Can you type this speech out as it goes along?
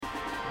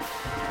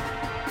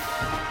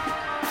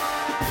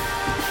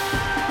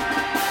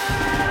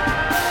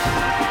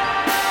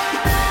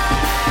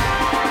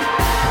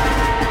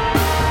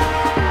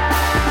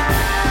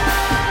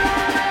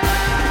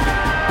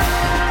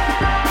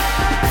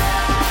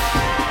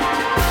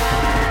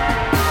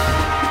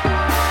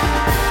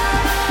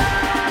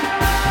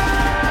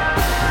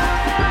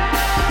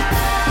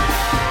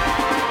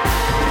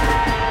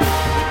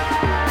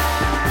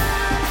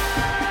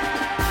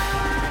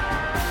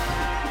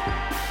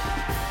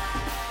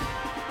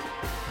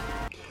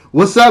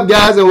What's up,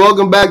 guys, and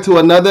welcome back to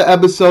another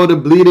episode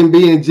of Bleeding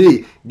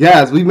B&G.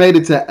 Guys, we made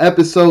it to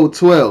episode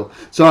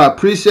 12, so I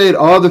appreciate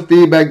all the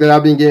feedback that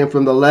I've been getting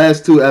from the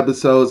last two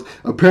episodes.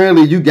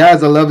 Apparently, you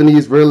guys are loving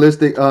these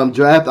realistic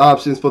draft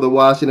options for the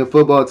Washington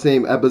football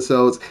team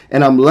episodes,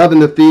 and I'm loving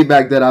the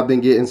feedback that I've been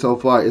getting so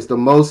far. It's the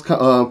most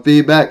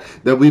feedback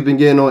that we've been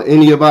getting on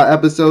any of our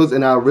episodes,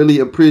 and I really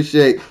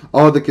appreciate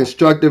all the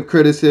constructive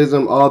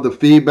criticism, all the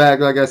feedback,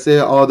 like I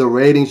said, all the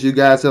ratings you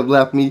guys have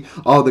left me,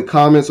 all the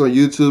comments on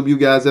YouTube you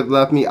guys have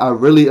left me. I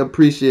really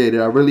appreciate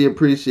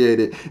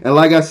it. And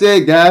like I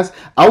said, guys,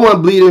 I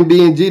want Bleeding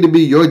B&G to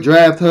be your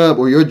draft hub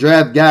or your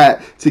draft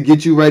guide to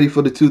get you ready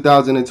for the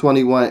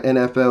 2021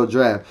 NFL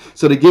Draft.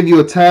 So to give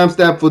you a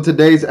timestamp for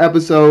today's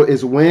episode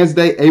is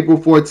Wednesday, April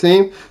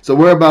 14th. So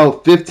we're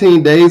about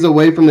 15 days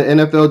away from the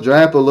NFL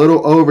Draft, a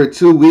little over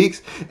 2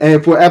 weeks.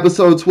 And for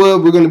episode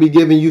 12, we're going to be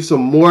giving you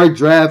some more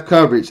draft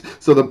coverage.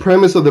 So the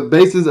premise or the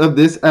basis of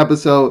this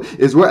episode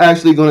is we're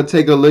actually going to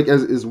take a look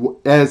is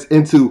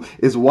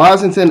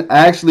Washington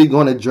actually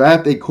going to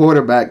draft a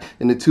quarterback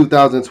in the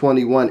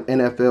 2021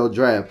 NFL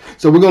Draft.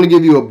 So we're going to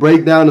give you a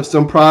breakdown of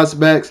some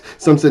prospects,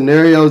 some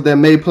scenarios that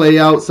may play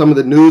out, some of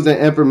the news and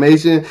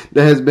information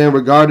that has been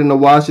regarding the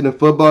Washington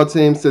football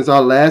team since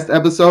our last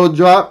episode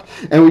dropped.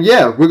 And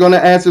yeah, we're going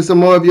to answer some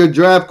more of your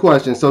draft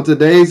questions. So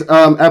today's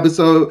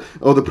episode,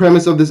 or the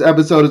premise of this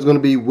episode, is going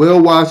to be,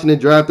 will Washington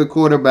draft a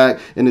quarterback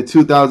in the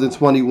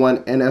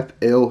 2021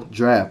 NFL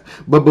Draft?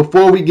 But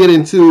before we get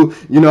into,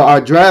 our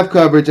draft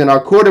coverage and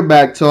our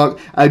quarterback talk,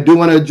 I do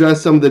want to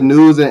address some of the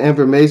news and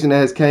information that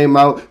has came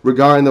out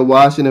regarding the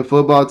Washington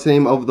football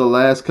team over the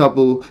last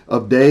couple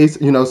of days,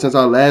 since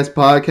our last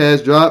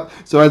podcast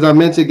dropped. So as I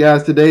mentioned,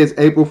 guys, today is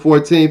April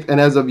 14th, and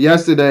as of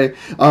yesterday,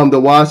 the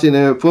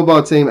Washington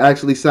football team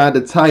actually signed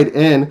a tight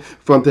end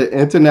from the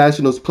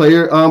Internationals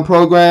Player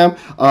Program.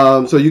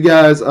 So you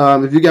guys,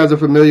 if you guys are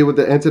familiar with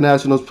the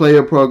Internationals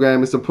Player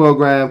Program, it's a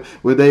program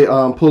where they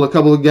pull a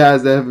couple of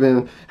guys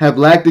that have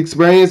lacked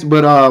experience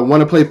but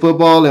want to play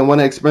football and want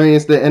to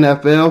experience the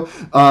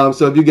NFL.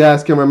 So if you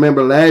guys can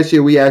remember, last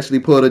year we actually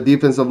pulled a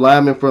defensive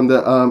lineman from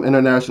the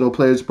International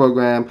Players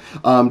Program,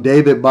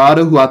 David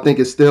Bada, who I think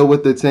is still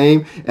with the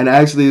team, and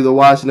actually the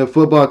Washington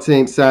football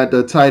team signed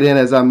the tight end,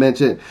 as I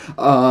mentioned,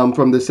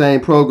 from the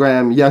same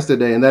program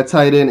yesterday, and that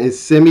tight end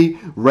is Simi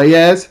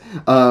Reyes.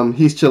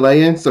 He's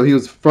Chilean, so he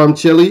was from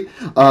Chile,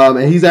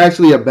 and he's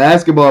actually a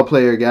basketball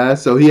player,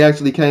 guys. So he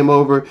actually came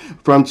over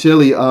from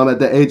Chile at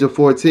the age of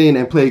 14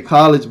 and played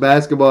college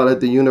basketball at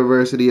the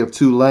University of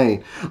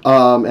Tulane.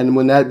 And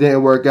when that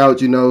didn't work out,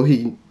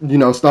 he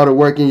started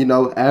working,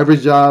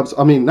 average jobs.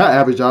 I mean, not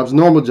average jobs,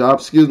 normal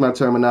jobs. Excuse my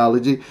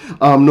terminology.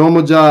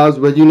 Normal jobs,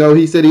 but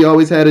he said he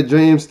always had a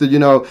dreams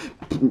to,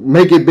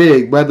 make it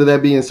big, whether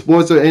that be in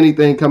sports or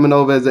anything, coming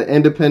over as an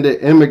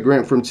independent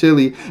immigrant from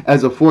Chile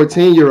as a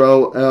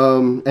 14-year-old.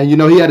 And,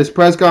 he had his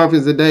press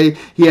conference today.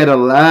 He had a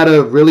lot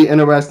of really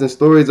interesting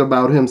stories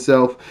about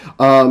himself.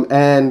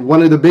 And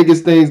one of the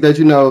biggest things that,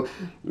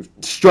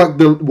 struck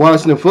the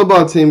Washington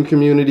football team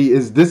community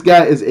is this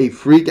guy is a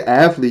freak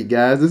athlete,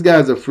 guys. This guy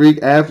is a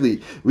freak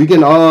athlete. We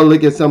can all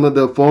look at some of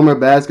the former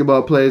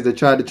basketball players that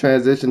tried to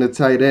transition to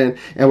tight end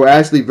and were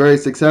actually very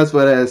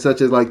successful at it,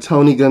 such as like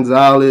Tony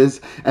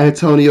Gonzalez,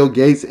 Antonio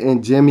Gates,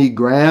 and Jimmy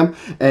Graham.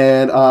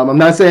 And I'm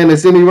not saying that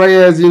Simi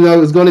Reyes,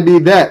 is going to be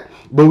that,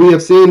 but we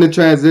have seen the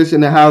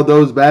transition and how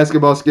those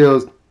basketball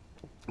skills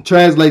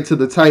translate to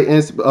the tight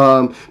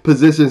end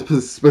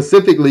positions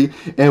specifically.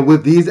 And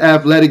with these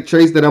athletic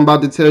traits that I'm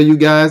about to tell you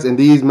guys, and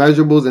these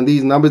measurables and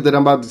these numbers that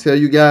I'm about to tell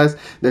you guys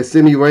that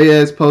Simi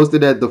Reyes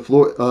posted at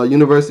the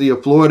University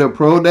of Florida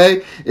Pro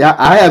Day,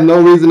 I have no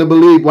reason to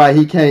believe why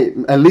he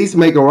can't at least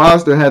make a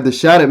roster, have the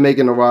shot at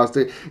making a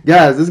roster.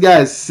 Guys, this guy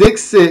is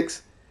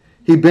 6'6".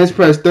 He bench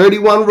pressed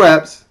 31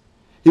 reps.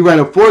 He ran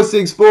a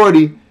 4.6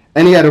 40,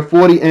 and he had a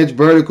 40-inch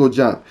vertical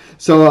jump.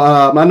 So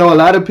I know a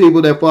lot of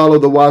people that follow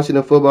the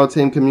Washington football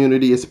team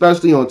community,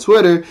 especially on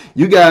Twitter,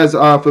 you guys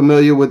are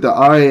familiar with the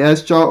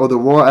RAS chart or the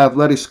Raw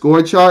Athletic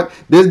Score chart.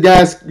 This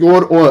guy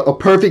scored a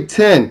perfect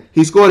 10.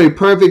 He scored a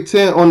perfect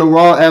 10 on the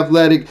Raw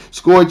Athletic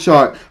Score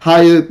chart,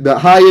 higher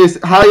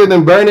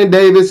than Vernon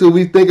Davis, who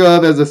we think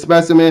of as a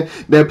specimen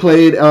that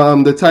played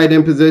the tight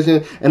end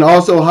position, and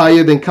also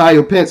higher than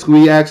Kyle Pitts, who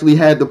he actually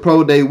had the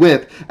pro day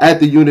with at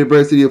the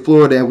University of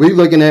Florida. And we're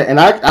looking at, and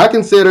I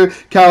consider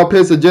Kyle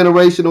Pitts a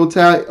generational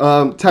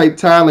type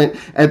talent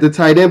at the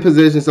tight end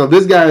position. So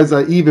this guy is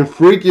an even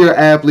freakier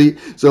athlete.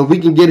 So if we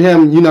can get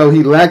him,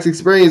 he lacks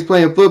experience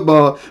playing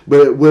football,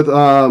 but with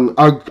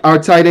our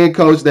tight end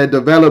coach that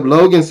developed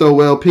Logan so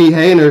well, P.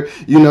 Hainer,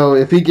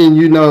 if he can,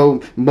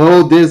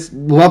 mold this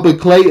lump of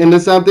clay into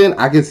something,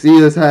 I can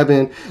see us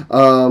having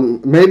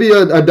maybe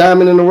a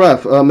diamond in the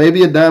rough,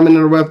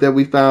 that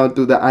we found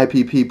through the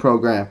IPP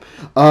program.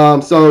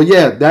 So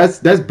yeah, that's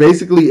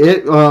basically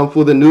it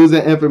for the news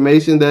and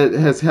information that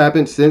has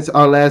happened since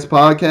our last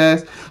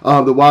podcast.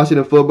 The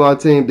Washington football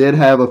team did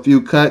have a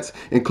few cuts,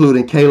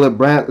 including Caleb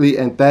Brantley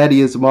and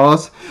Thaddeus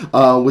Moss,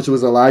 which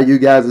was a lot of you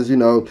guys, as you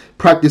know,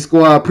 practice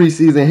squad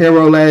preseason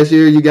hero last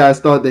year. You guys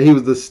thought that he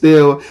was the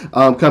steal,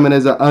 coming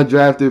as an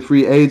undrafted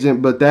free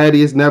agent, but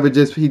Thaddeus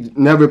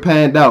never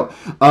panned out.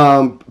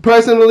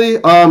 Personally,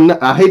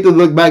 I hate to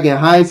look back in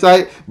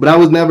hindsight, but I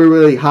was never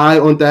really high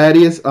on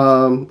Thaddeus,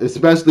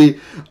 especially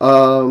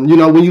when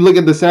you look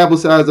at the sample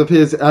size of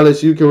his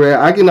LSU career.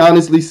 I can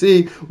honestly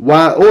see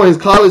why, or his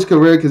college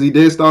career, because he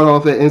did start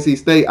off at NC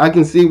State. I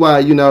can see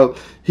why,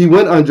 he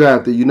went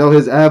undrafted.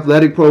 His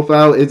athletic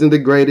profile isn't the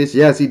greatest.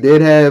 Yes, he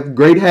did have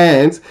great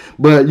hands,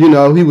 but,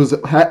 he was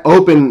wide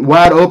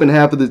open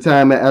half of the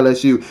time at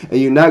LSU, and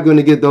you're not going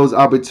to get those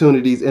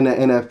opportunities in the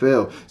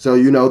NFL. So,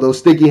 those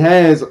sticky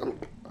hands,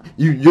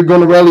 you're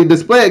going to rarely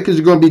display it because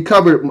you're going to be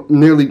covered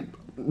nearly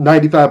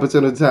 95%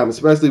 of the time,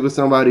 especially with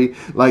somebody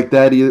like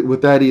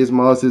Thaddeus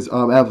Moss's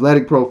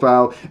athletic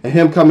profile, and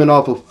him coming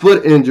off a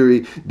foot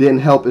injury didn't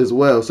help as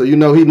well. So, he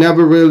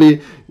never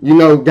really,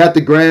 got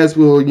the grasp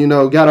or,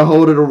 got a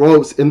hold of the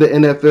ropes in the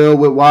NFL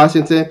with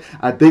Washington.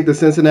 I think the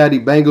Cincinnati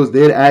Bengals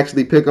did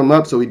actually pick him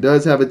up, so he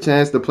does have a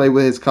chance to play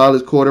with his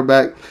college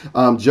quarterback,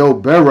 Joe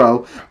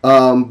Burrow.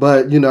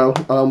 But,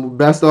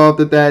 best off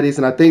the Thaddeus,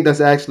 and I think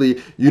that's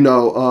actually,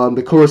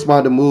 the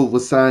corresponding move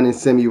was signing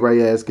Semi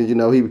Reyes, because,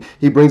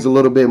 he brings a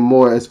little bit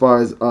more as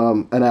far as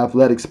an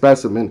athletic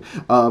specimen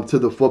to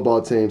the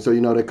football team. So,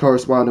 the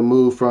corresponding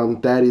move from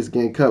Thaddeus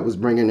getting cut was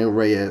bringing in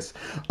Reyes.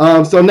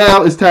 So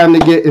now it's time to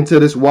get into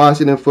this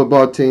Washington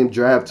football team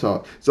draft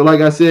talk. So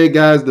like I said,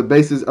 guys, the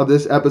basis of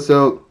this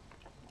episode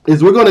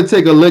is we're going to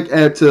take a look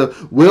at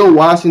will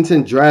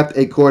Washington draft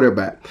a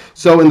quarterback.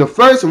 So in the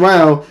first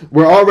round,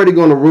 we're already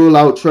going to rule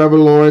out Trevor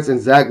Lawrence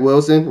and Zach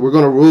Wilson. We're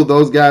going to rule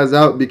those guys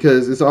out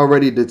because it's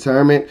already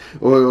determined,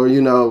 or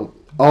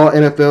all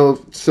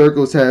NFL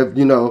circles have,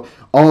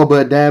 all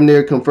but damn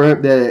near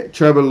confirmed that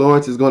Trevor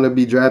Lawrence is going to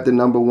be drafted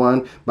number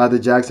 1 by the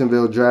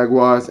Jacksonville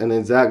Jaguars, and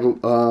then Zach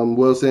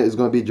Wilson is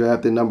going to be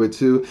drafted number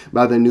 2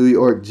 by the New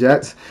York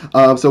Jets.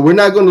 So we're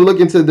not going to look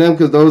into them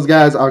because those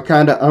guys are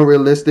kind of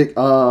unrealistic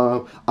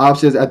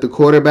options at the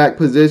quarterback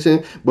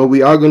position, but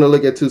we are going to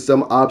look into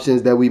some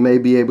options that we may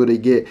be able to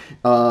get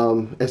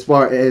as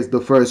far as the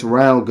first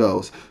round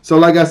goes. So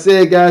like I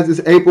said, guys,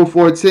 it's April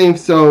 14th,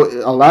 so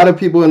a lot of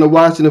people in the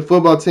Washington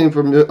football team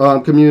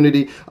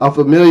community are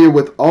familiar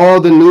with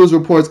all the news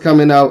reports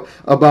coming out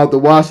about the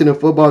Washington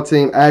football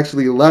team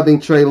actually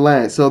loving Trey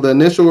Lance. So the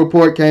initial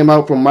report came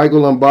out from Michael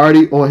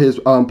Lombardi on his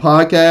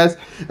podcast,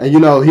 and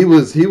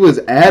he was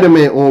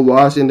adamant on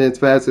Washington's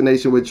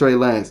fascination with Trey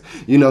Lance.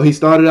 He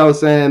started out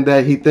saying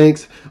that he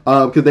thinks,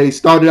 because they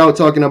started out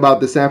talking about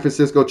the San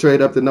Francisco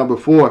trade up to number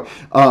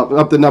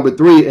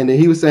 3, and then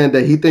he was saying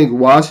that he thinks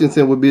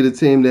Washington would be the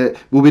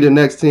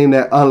next team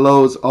that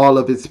unloads all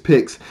of its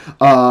picks.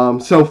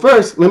 So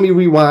first, let me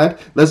rewind.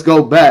 Let's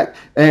go back.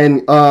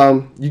 And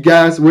you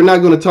guys, we're not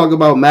going to talk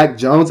about Mac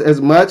Jones as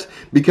much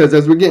because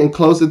as we're getting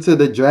closer to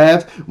the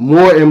draft,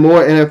 more and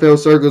more NFL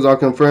circles are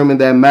confirming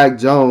that Mac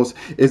Jones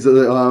is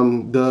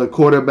the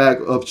quarterback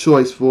of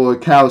choice for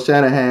Kyle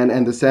Shanahan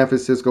and the San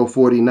Francisco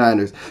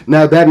 49ers.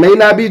 Now, that may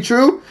not be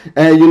true,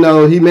 and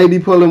he may be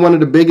pulling one of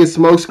the biggest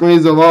smoke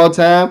screens of all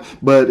time,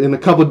 but in a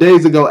couple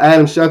days ago,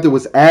 Adam Schefter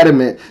was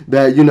adamant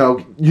that,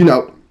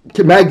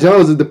 Mac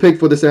Jones is the pick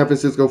for the San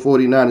Francisco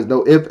 49ers.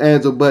 No ifs,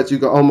 ands, or buts. You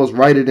can almost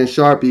write it in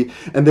Sharpie.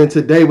 And then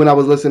today when I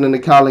was listening to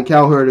Colin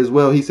Cowherd as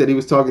well, he said he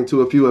was talking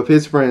to a few of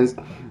his friends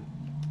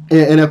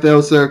in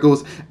NFL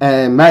circles,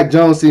 and Mac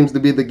Jones seems to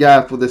be the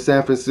guy for the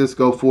San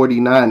Francisco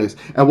 49ers.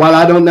 And while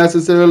I don't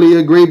necessarily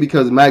agree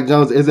because Mac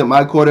Jones isn't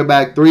my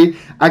quarterback 3,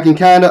 I can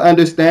kind of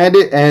understand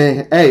it.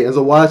 And hey, as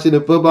a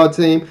Washington football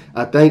team,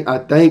 I thank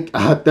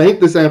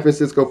the San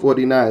Francisco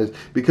 49ers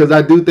because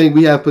I do think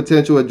we have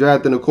potential at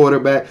drafting a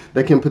quarterback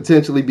that can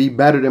potentially be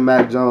better than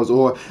Mac Jones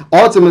or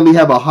ultimately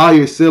have a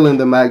higher ceiling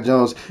than Mac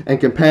Jones and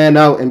can pan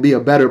out and be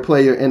a better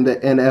player in the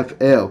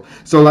NFL.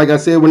 So like I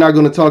said, we're not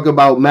going to talk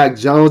about Mac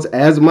Jones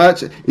as much,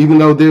 even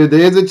though there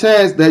is a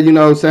chance that,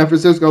 San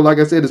Francisco, like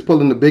I said, is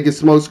pulling the biggest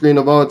smoke screen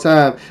of all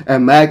time,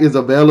 and Mac is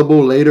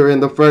available later in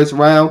the first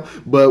round.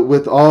 But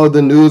with all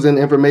the news and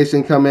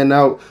information coming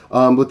out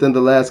within the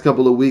last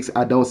couple of weeks,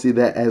 I don't see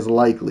that as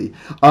likely.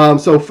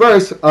 So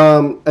first,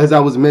 as I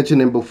was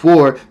mentioning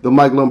before, the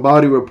Mike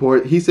Lombardi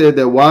report, he said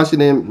that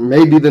Washington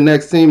may be the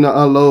next team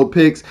to unload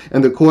picks,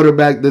 and the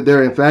quarterback that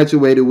they're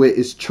infatuated with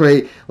is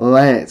Trey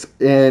Lance.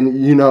 And,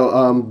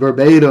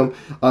 verbatim,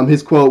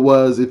 his quote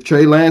was, if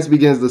Trey Lance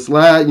begins to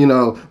slide,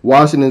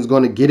 Washington's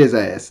going to get his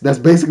ass. That's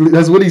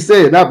what he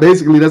said. Not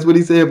basically, that's what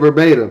he said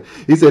verbatim.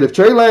 He said, if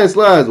Trey Lance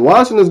slides,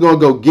 Washington's going to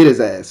go get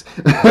his ass,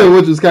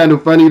 which was kind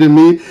of funny to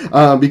me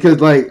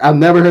because, I've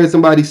never heard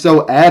somebody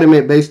so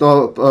adamant based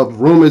off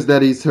of rumors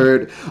that he's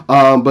heard,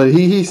 but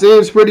he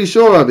seems pretty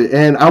sure of it,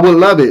 and I would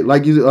love it.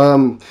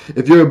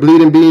 If you're a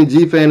Bleeding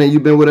B&G fan and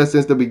you've been with us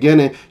since the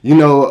beginning,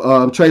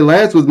 Trey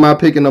Lance was my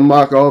pick in the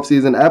mock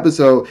offseason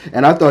episode,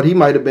 and I thought he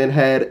might have been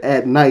had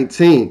at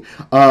 19.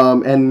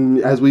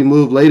 And as we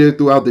move later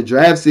throughout the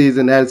draft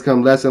season, that has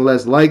come less and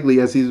less likely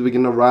as he's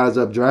beginning to rise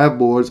up draft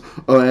boards,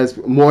 or as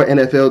more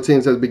NFL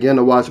teams has begun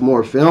to watch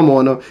more film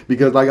on him.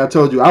 Because, like I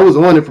told you, I was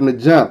on it from the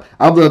jump.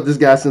 I've loved this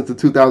guy since the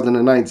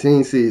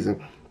 2019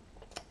 season.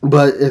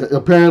 But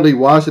apparently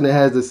Washington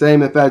has the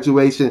same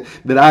infatuation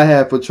that I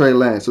have for Trey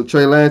Lance. So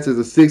Trey Lance is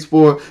a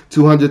 6'4",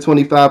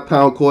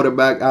 225-pound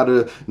quarterback out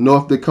of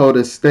North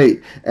Dakota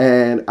State.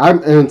 And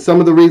some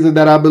of the reasons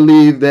that I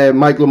believe that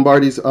Mike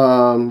Lombardi's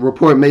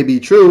report may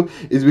be true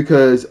is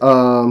because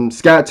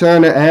Scott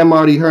Turner and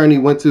Marty Hurney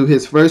went to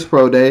his first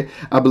pro day.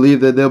 I believe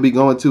that they'll be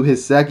going to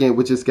his second,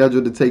 which is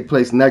scheduled to take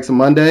place next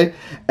Monday.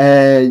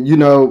 And,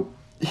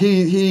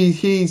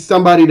 he's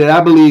somebody that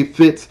I believe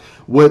fits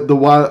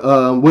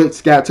what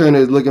Scott Turner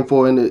is looking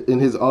for in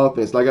his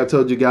offense. Like I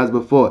told you guys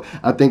before,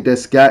 I think that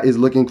Scott is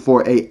looking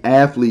for a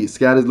athlete.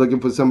 Scott is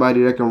looking for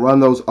somebody that can run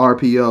those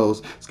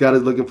RPOs. Scott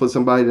is looking for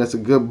somebody that's a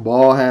good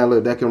ball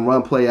handler that can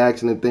run play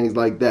action and things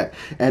like that.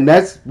 And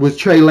that's what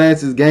Trey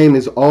Lance's game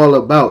is all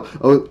about.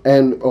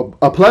 And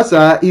a plus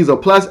side, he's a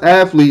plus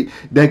athlete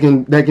that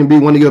can be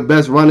one of your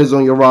best runners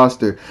on your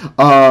roster.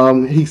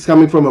 He's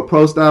coming from a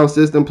pro style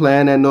system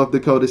playing at North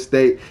Dakota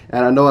State,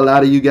 and I know a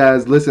lot of you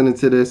guys listening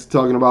to this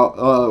talking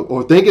about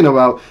or thinking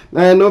about,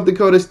 man, North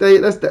Dakota State,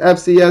 that's the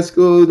FCS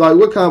school. Like,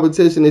 what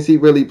competition is he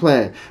really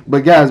playing?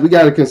 But guys, we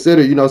got to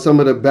consider,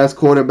 some of the best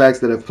quarterbacks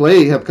that have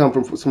played have come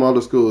from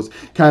smaller schools.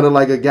 Kind of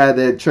like a guy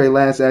that Trey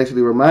Lance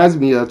actually reminds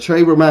me of.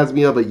 Trey reminds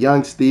me of a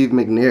young Steve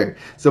McNair,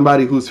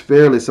 somebody who's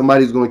fearless,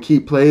 somebody who's going to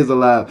keep plays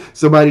alive,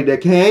 somebody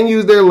that can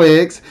use their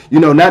legs.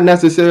 Not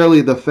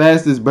necessarily the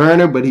fastest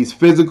burner, but he's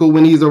physical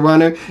when he's a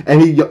runner,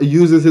 and he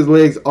uses his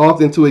legs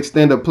often to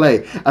extend a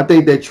play. I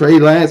think that Trey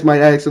Lance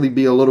might actually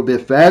be a little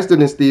bit faster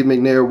than Steve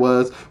McNair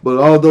was, but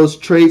all those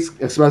traits,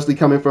 especially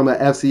coming from an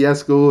FCS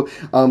school,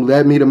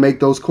 led me to make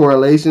those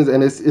correlations,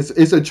 and it's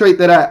a trait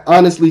that I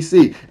honestly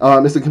see.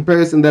 It's a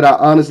comparison that I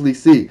honestly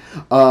see.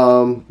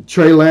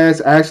 Trey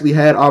Lance actually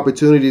had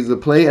opportunities to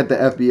play at the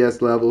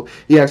FBS level.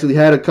 He actually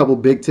had a couple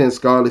Big Ten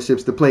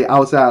scholarships to play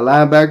outside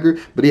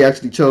linebacker, but he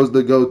actually chose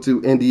to go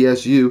to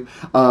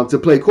NDSU to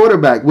play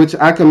quarterback, which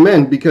I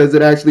commend because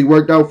it actually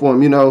worked out for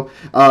him.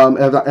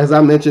 As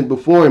I mentioned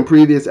before in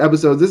previous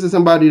episodes, this is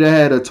somebody that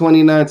had a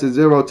 29-0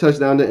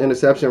 touchdown to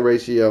interception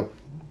ratio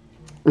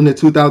in the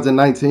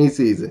 2019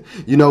 season.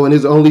 In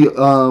his only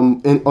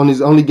on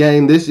his only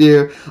game this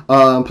year,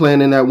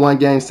 playing in that one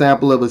game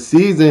sample of a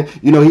season,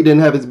 he didn't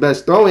have his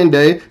best throwing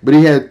day, but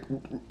he had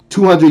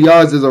 200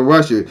 yards as a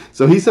rusher.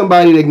 So he's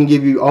somebody that can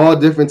give you all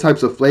different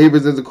types of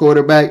flavors as a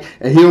quarterback,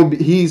 and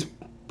he's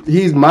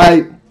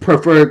my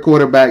preferred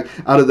quarterback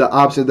out of the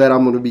options that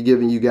I'm going to be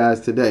giving you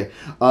guys today.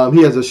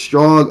 He has a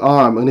strong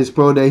arm. On his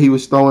pro day, he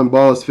was throwing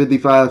balls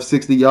 55,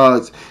 60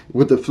 yards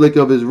with the flick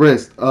of his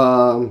wrist.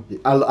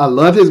 I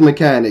love his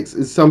mechanics.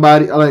 It's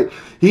somebody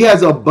he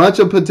has a bunch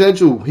of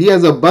potential.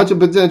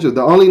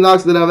 The only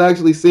knocks that I've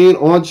actually seen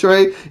on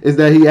Trey is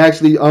that he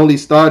actually only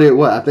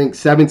started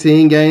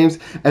 17 games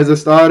as a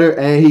starter,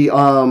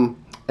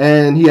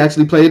 and he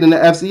actually played in the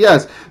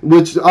FCS,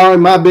 which are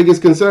my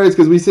biggest concerns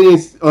because we've seen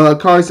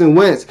Carson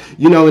Wentz,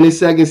 in his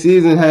second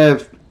season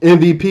have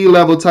MVP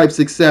level type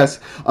success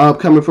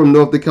coming from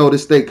North Dakota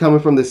State, coming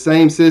from the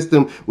same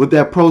system with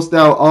that pro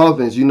style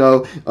offense.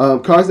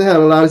 Carson had a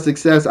lot of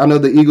success. I know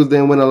the Eagles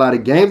didn't win a lot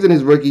of games in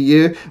his rookie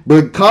year,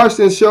 but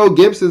Carson showed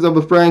glimpses of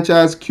a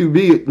franchise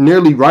QB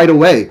nearly right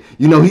away.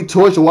 He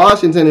torched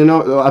Washington in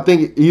I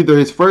think either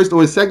his first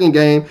or his second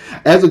game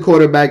as a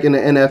quarterback in the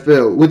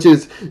NFL, which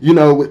is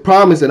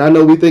promising. I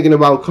know we're thinking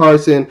about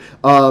Carson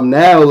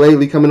now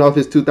lately coming off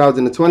his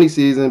 2020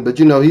 season, but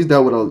he's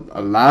dealt with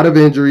a lot of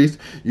injuries.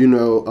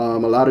 A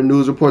lot of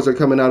news reports are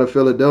coming out of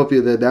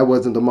Philadelphia that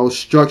wasn't the most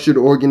structured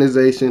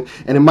organization,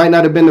 and it might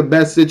not have been the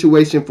best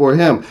situation for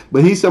him.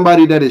 But he's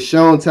somebody that has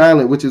shown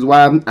talent, which is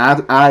why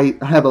I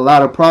have a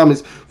lot of promise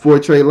for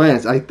Trey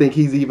Lance. I think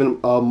he's even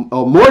a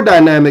more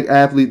dynamic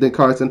athlete than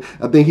Carson.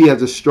 I think he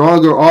has a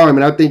stronger arm,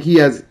 and I think he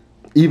has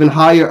even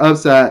higher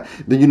upside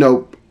than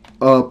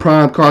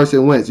prime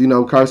Carson Wentz.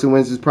 Carson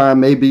Wentz's prime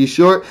may be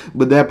short,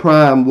 but that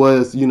prime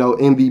was,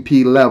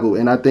 MVP level.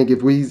 And I think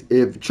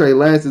if Trey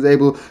Lance is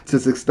able to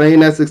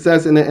sustain that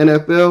success in the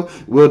NFL,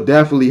 we'll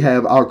definitely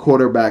have our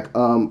quarterback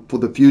for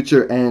the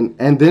future and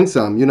then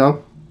some.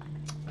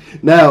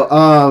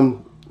 Now,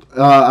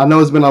 I know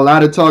it's been a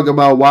lot of talk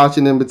about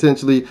Washington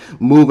potentially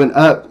moving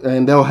up,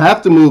 and they'll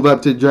have to move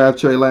up to draft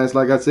Trey Lance.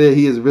 Like I said,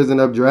 he has risen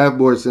up draft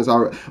boards since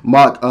our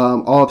mock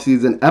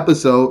offseason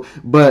episode.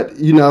 But,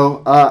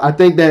 I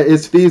think that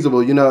it's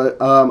feasible.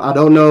 I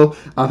don't know.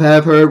 I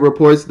have heard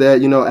reports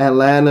that,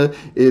 Atlanta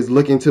is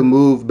looking to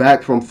move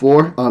back from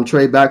 4,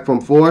 trade back from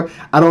 4.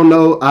 I don't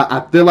know.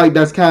 I feel like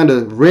that's kind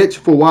of rich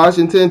for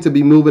Washington to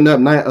be moving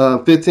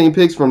up 15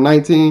 picks from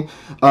 19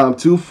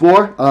 to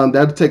 4.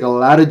 That'll take a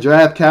lot of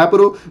draft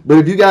capital. But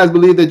if you guys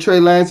believe that Trey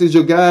Lance is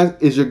your guy,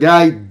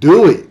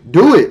 do it.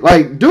 Do it.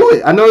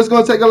 I know it's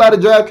going to take a lot of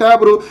draft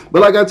capital,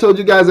 but like I told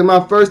you guys in my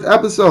first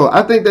episode,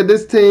 I think that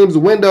this team's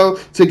window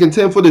to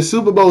contend for the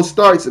Super Bowl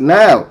starts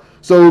now.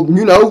 So,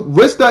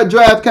 risk that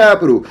draft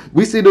capital.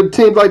 We see the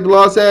teams like the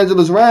Los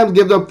Angeles Rams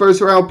give up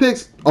first round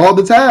picks all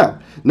the time.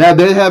 Now,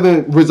 they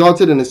haven't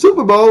resulted in a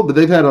Super Bowl, but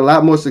they've had a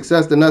lot more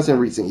success than us in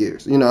recent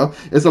years.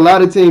 It's a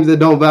lot of teams that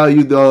don't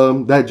value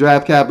that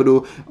draft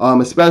capital,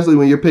 especially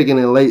when you're picking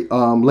it late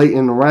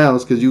in the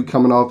rounds, because you're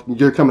coming off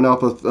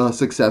a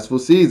successful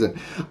season.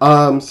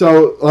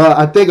 So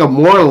I think a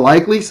more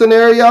likely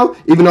scenario,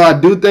 even though I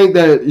do think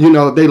that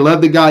if they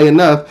love the guy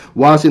enough,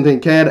 Washington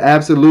can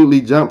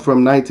absolutely jump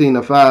from 19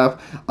 to 5.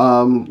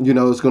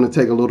 It's going to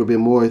take a little bit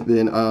more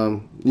than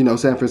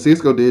San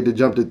Francisco did to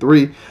jump to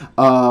 3.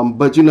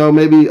 But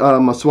maybe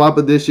a swap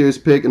of this year's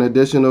pick, an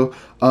additional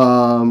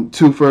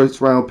 2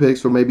 first-round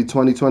picks for maybe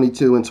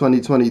 2022 and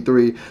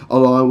 2023,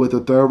 along with a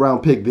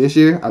third-round pick this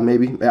year.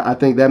 I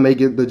think that may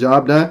get the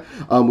job done,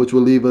 which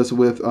will leave us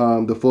with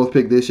the 4th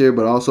pick this year,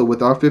 but also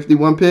with our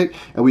 51 pick.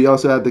 And we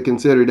also have to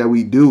consider that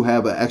we do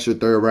have an extra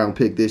third-round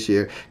pick this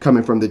year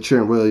coming from the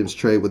Trent Williams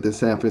trade with the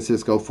San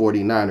Francisco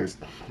 49ers.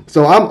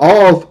 So I'm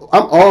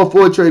all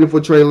for trading for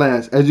Trey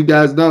Lance. As you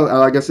guys know,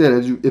 like I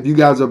said, if you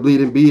guys are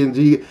Bleeding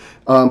B&G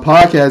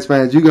podcast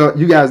fans, you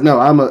guys know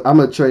I'm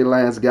a Trey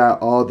Lance guy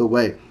all the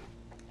way.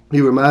 He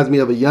reminds me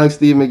of a young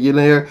Steve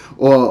McNair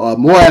or a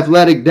more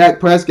athletic Dak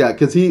Prescott,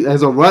 because he,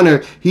 as a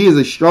runner, he is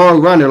a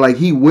strong runner. Like,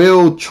 he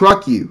will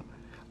truck you.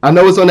 I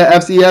know it's on the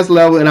FCS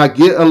level, and I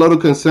get a little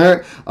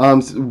concerned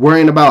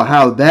worrying about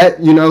how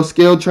that,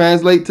 skill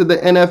translates to the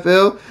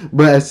NFL.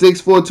 But at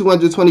 6'4",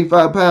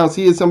 225 pounds,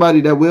 he is somebody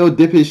that will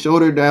dip his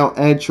shoulder down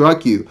and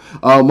truck you.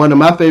 One of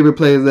my favorite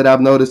plays that I've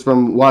noticed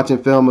from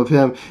watching film of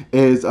him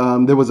is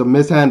there was a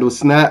mishandled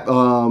snap,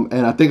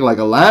 and I think like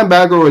a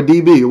linebacker or a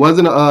DB. It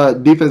wasn't a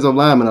defensive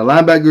lineman. A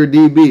linebacker or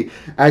DB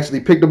actually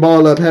picked the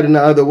ball up heading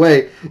the other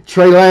way.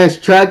 Trey Lance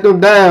tracked him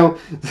down,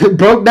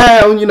 broke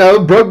down,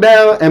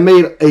 and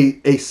made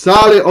a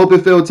solid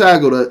open field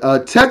tackle,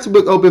 a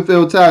textbook open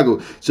field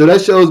tackle. So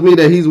that shows me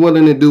that he's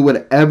willing to do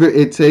whatever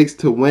it takes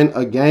to win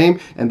a game,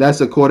 and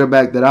that's a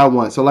quarterback that I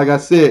want. So like I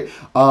said,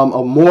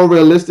 a more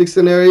realistic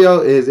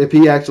scenario is if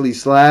he actually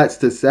slides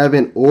to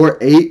 7 or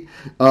 8,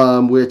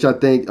 which I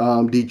think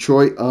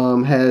Detroit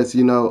has,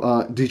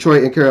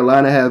 Detroit and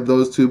Carolina have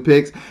those 2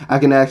 picks. I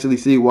can actually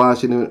see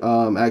Washington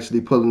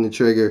actually pulling the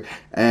trigger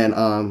and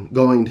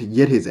going to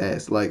get his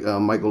ass, like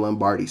Michael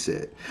Lombardi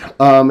said.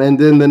 And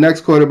then the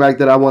next quarterback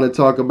that I want to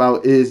talk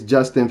about is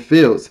Justin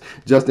Fields.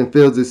 Justin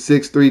Fields is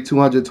 6'3",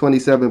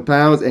 227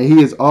 pounds, and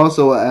he is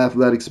also an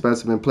athletic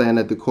specimen playing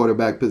at the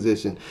quarterback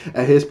position.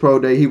 At his pro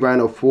day, he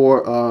ran a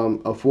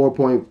 4.44,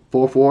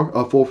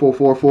 a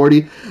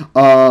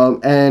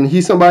 4.40, and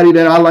he's somebody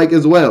that I like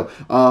as well.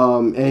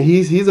 And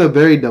he's a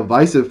very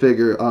divisive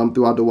figure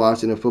throughout the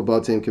Washington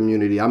football team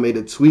community. I made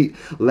a tweet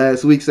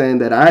last week saying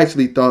that I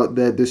actually thought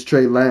that this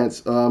Trey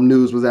Lance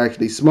news was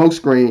actually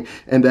smokescreen,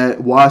 and that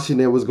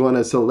Washington was going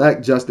to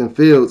select Justin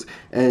Fields.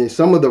 And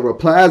some of the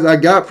replies I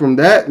got from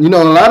that, a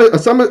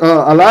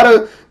lot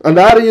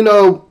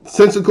of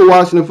sensical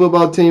Washington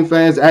football team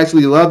fans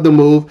actually loved the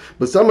move,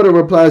 but some of the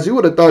replies, you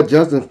would have thought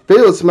Justin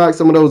Fields smacked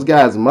some of those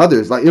guys'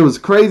 mothers. Like, it was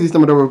crazy,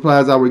 some of the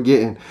replies I were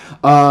getting.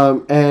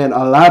 And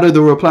a lot of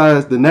the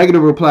replies, the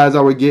negative replies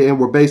I were getting,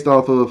 were based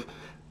off of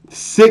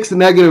 6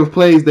 negative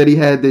plays that he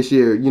had this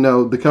year.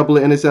 The couple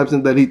of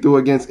interceptions that he threw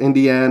against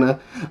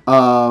Indiana.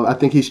 I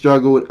think he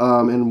struggled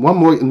in one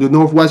more, in the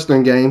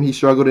Northwestern game. He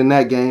struggled in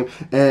that game.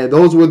 And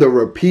those were the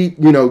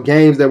repeat,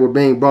 games that were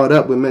being brought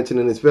up when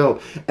mentioning his film.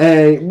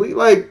 And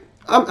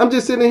I'm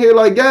just sitting here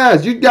like,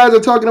 guys, you guys are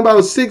talking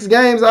about 6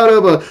 games out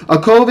of a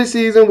COVID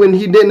season when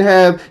he didn't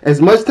have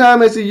as much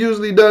time as he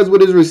usually does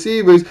with his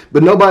receivers,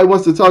 but nobody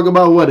wants to talk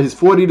about his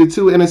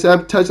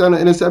 40-2 touchdown to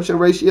interception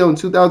ratio in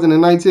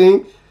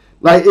 2019.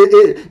 Like,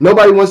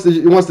 nobody wants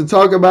to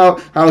talk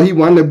about how he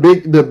won the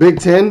Big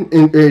Ten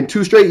in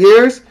 2 straight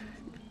years,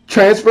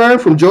 transferring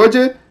from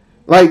Georgia.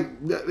 Like,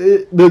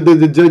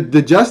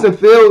 the Justin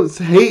Fields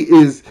hate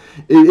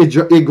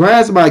it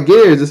grinds my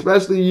gears,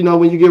 especially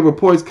when you get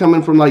reports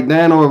coming from like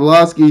Dan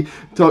Orlovsky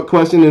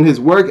questioning his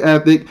work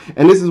ethic.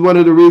 And this is one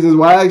of the reasons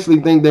why I actually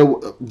think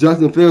that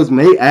Justin Fields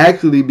may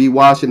actually be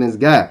Washington's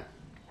guy.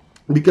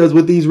 Because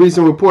with these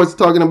recent reports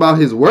talking about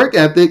his work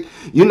ethic,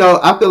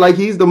 I feel like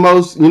he's the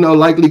most,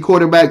 likely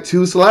quarterback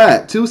to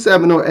slide to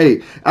 7 or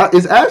 8.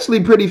 It's actually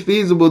pretty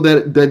feasible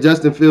that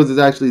Justin Fields is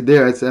actually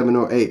there at 7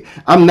 or 8.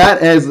 I'm not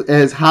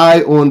as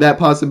high on that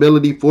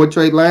possibility for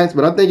Trey Lance,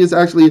 but I think it's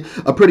actually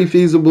a pretty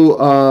feasible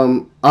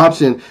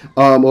option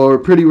or a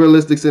pretty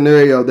realistic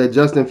scenario that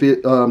Justin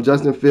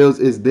Fields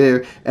is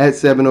there at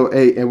 7 or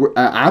 8. And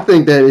I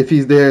think that if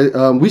he's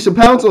there, we should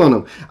pounce on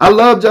him. I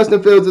love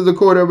Justin Fields as a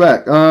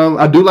quarterback.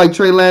 I do like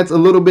Trey Lance a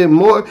little bit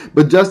more,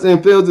 but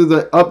Justin Fields is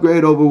an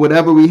upgrade over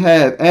whatever we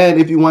have. And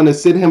if you want to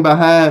sit him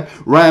behind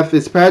Ryan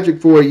Fitzpatrick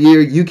for a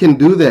year, you can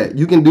do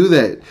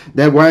that.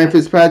 That Ryan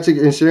Fitzpatrick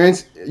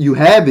You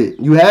have it.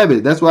 You have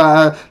it. That's why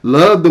I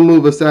love the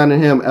move of signing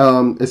him,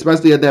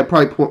 especially at that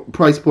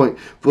price point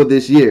for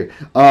this year.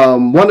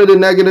 One of the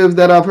negatives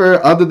that I've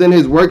heard, other than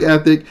his work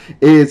ethic,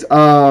 is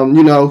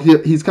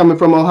he's coming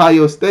from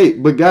Ohio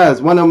State. But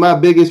guys, one of my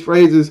biggest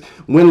phrases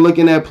when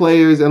looking at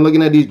players and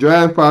looking at these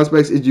draft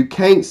prospects is you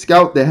can't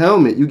scout the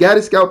helmet. You got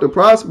to scout the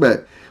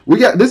prospect.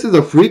 This is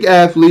a freak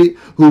athlete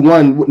who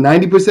won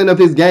 90% of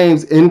his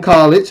games in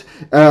college.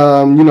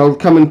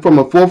 Coming from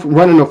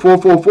running a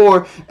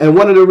 4.44, and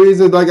one of the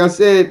reasons, like I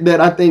said, that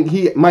I think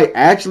he might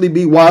actually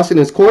be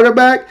Washington's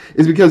quarterback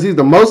is because he's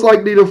the most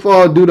likely to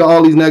fall due to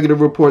all these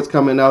negative reports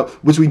coming out,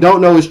 which we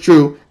don't know is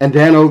true. And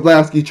Dan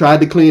Orlovsky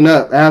tried to clean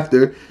up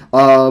after.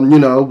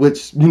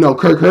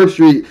 Kirk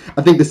Herbstreit,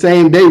 I think the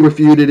same day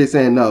refuted it,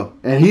 saying no.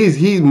 And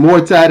he's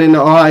more tied into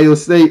Ohio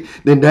State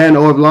than Dan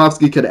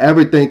Orlovsky could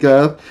ever think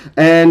of.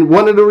 And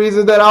one of the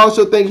reasons that I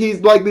also think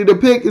he's likely to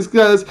pick is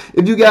because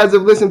if you guys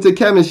have listened to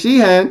Kevin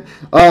Sheehan,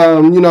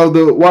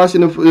 the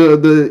Washington,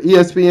 the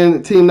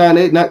ESPN Team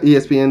 980, not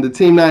ESPN, the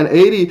Team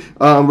 980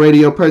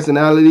 radio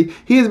personality,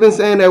 he has been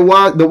saying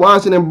that the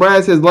Washington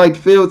Brass has liked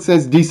Fields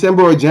since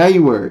December or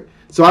January.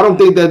 So I don't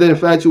think that the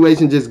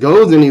infatuation just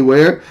goes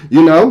anywhere,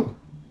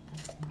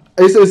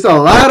 It's a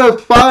lot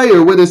of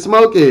fire where the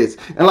smoke is.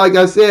 And like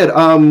I said,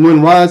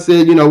 when Ron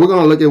said, we're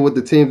going to look at what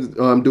the teams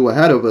do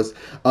ahead of us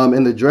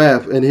in the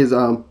draft and his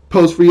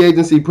post-free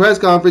agency press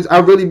conference, I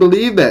really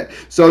believe that.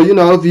 So,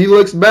 if he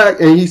looks back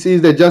and he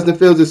sees that Justin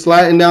Fields is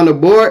sliding down the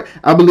board,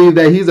 I believe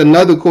that he's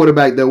another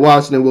quarterback that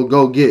Washington will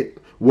go get.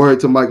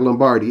 Word to Mike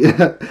Lombardi.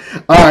 All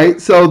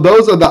right, so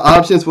those are the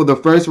options for the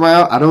first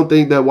round. I don't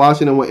think that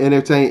Washington will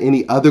entertain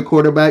any other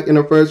quarterback in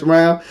the first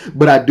round,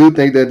 but I do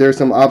think that there's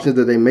some options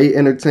that they may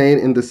entertain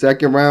in the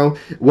second round,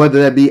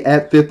 whether that be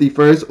at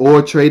 51st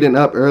or trading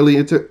up earlier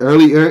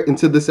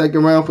into the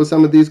second round for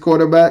some of these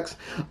quarterbacks.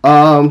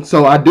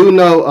 So I do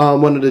know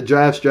one of the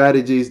draft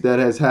strategies that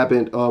has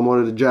happened, one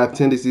of the draft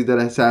tendencies that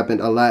has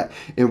happened a lot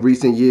in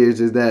recent years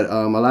is that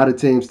a lot of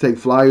teams take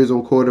flyers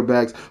on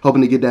quarterbacks,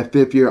 hoping to get that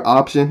fifth-year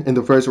option in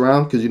the first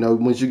round, because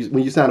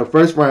when you sign a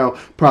first round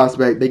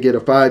prospect, they get a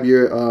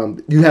 5-year.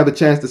 You have a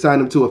chance to sign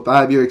them to a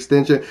 5-year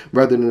extension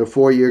rather than a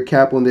 4-year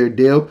cap on their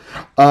deal.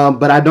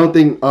 But I don't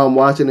think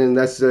Washington is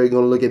necessarily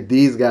going to look at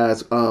these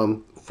guys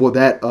for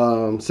that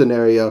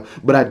scenario.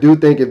 But I do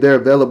think if they're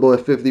available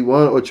at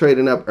 51 or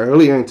trading up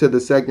earlier into the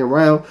second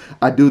round,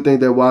 I do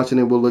think that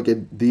Washington will look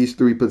at these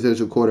three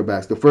potential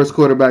quarterbacks. The first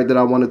quarterback that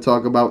I want to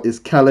talk about is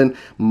Kellen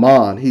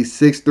Mond. He's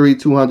 6'3",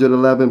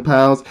 211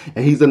 pounds,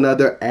 and he's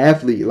another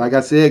athlete. Like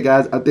I said,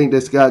 guys, I think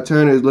that Scott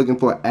Turner is looking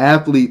for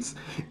athletes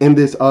in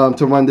this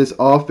to run this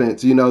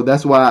offense.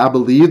 That's why I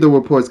believe the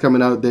reports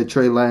coming out that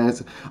Trey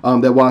Lance,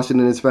 that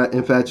Washington is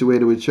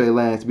infatuated with Trey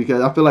Lance,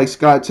 because I feel like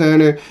Scott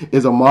Turner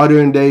is a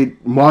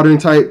modern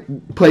type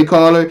play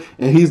caller,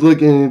 and he's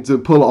looking to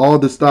pull all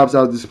the stops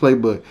out of this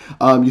playbook.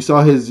 You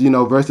saw his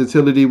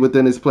versatility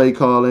within his play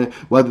calling,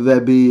 whether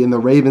that be in the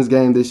Ravens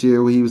game this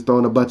year where he was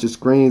throwing a bunch of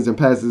screens and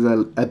passes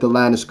at the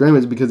line of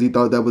scrimmage because he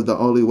thought that was the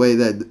only way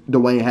that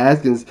Dwayne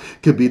Haskins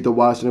could beat the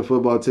Washington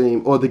football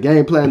team, or the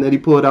game plan that he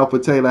pulled out for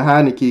Taylor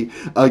Heineke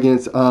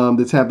against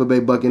the Tampa Bay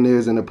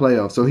Buccaneers in the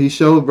playoffs. So he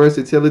showed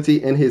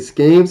versatility in his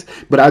schemes,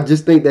 but I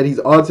just think that he's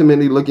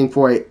ultimately looking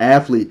for an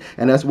athlete,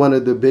 and that's one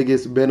of the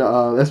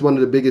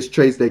biggest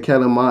traits that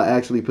Kellen Mond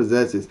actually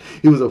possesses.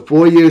 He was a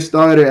 4-year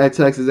starter at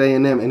Texas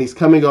A&M, and he's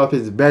coming off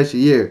his best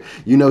year.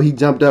 He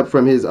jumped up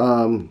from his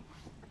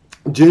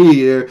junior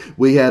year,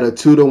 we had a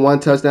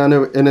 2-to-1 touchdown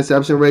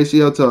interception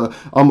ratio to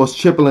almost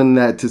tripling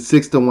that to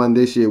 6-to-1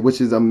 this year, which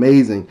is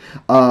amazing.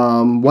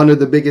 One of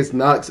the biggest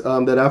knocks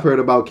that I've heard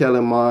about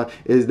Kellen Mond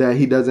is that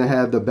he doesn't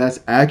have the best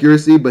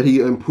accuracy, but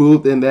he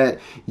improved in that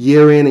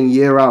year in and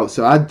year out.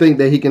 So I think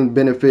that he can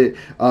benefit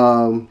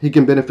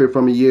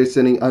from a year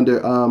sitting under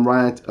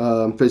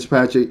Ryan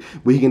Fitzpatrick,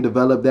 where he can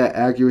develop that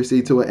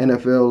accuracy to an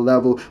NFL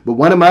level. But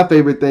one of my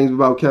favorite things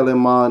about Kellen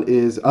Mond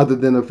is, other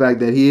than the fact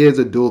that he is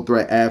a dual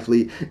threat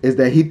athlete, is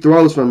that he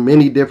throws from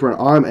many different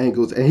arm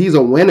angles, and he's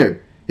a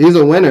winner. He's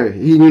a winner.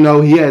 He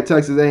had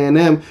Texas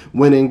A&M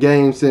winning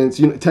games since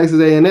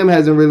Texas A&M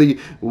hasn't really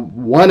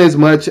won as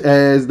much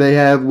as they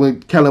have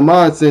with Kellen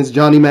Mond since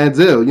Johnny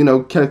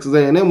Manziel. Texas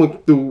A&M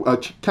went through a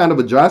kind of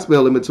a dry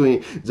spell in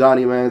between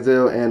Johnny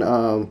Manziel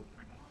and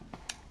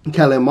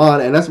Kellen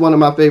Mond, and that's one of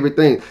my favorite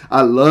things.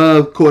 I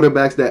love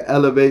quarterbacks that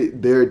elevate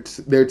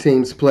their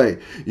team's play.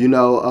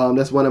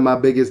 That's one of my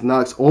biggest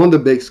knocks on the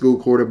big school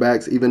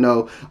quarterbacks, even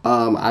though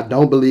I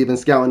don't believe in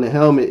scouting the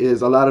helmet,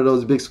 is a lot of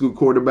those big school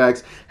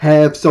quarterbacks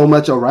have so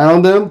much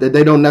around them that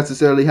they don't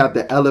necessarily have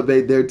to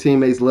elevate their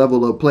teammates'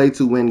 level of play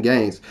to win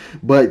games.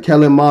 But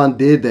Kellen Mond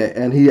did that,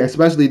 and he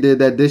especially did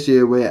that this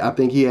year, where I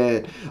think he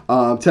had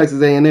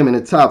Texas A&M in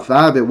the top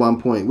 5 at one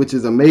point, which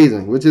is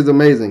amazing. Like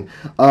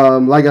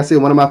I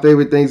said, one of my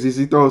favorite things is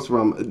he throws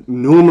from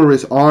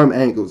numerous arm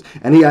angles,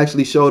 and he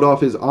actually showed off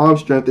his arm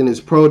strength in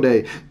his pro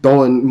day,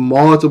 throwing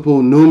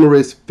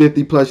numerous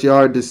 50-plus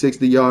yard to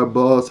 60-yard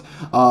balls.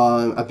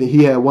 I think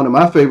he had one of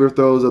my favorite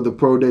throws of the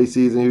pro day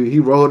season. He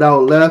rolled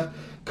out left,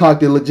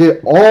 cocked it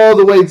legit all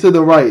the way to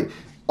the right,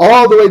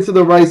 all the way to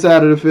the right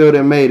side of the field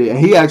and made it. And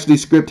he actually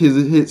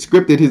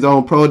scripted his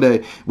own pro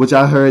day, which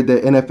I heard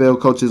that NFL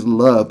coaches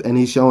loved. And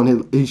he's shown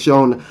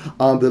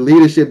the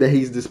leadership that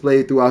he's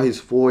displayed throughout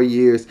his 4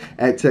 years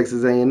at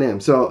Texas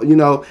A&M. So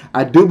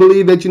I do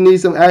believe that you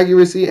need some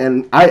accuracy,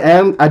 and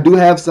I do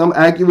have some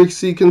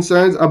accuracy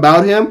concerns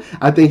about him.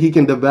 I think he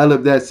can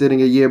develop that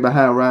sitting a year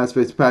behind Ryan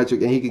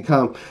Fitzpatrick, and he can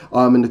come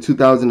in the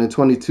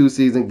 2022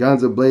 season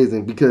guns a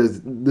blazing,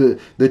 because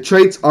the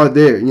traits are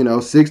there.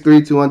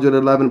 6'3",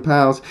 211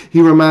 pounds.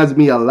 He reminds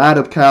me a lot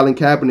of Colin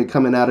Kaepernick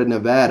coming out of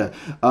Nevada.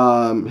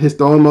 His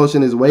throwing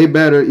motion is way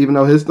better, even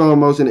though his throwing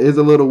motion is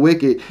a little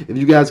wicked. If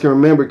you guys can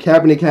remember,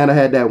 Kaepernick kind of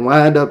had that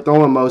wind-up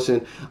throwing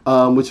motion,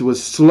 which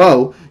was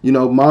slow.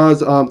 Ma's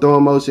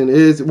throwing motion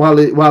is, while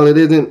it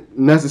isn't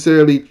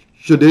necessarily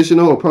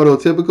traditional or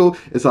prototypical,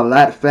 it's a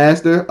lot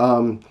faster.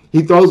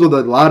 He throws with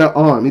a lot of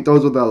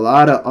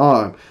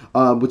arm.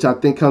 Which I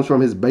think comes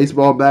from his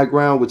baseball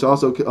background, which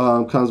also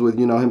comes with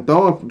him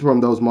throwing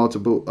from those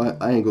multiple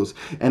angles.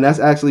 And that's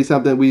actually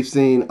something we've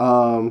seen.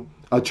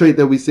 A trait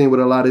that we've seen with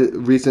a lot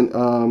of recent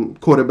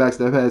quarterbacks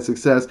that have had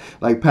success,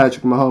 like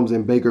Patrick Mahomes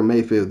and Baker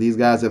Mayfield. These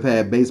guys have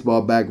had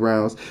baseball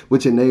backgrounds,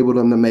 which enabled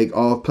them to make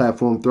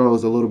off-platform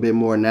throws a little bit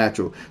more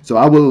natural. So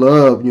I would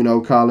love,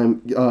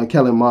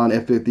 Kellen Mond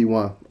at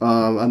 51.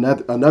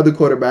 Another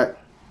quarterback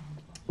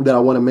that I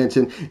want to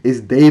mention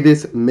is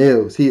Davis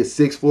Mills. He is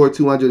 6'4",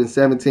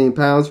 217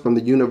 pounds, from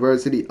the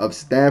University of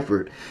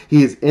Stanford.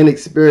 He is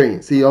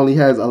inexperienced. He only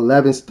has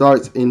 11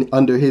 starts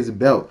under his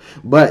belt,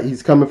 but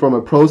he's coming from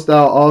a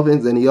pro-style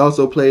offense, and he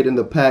also played in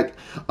the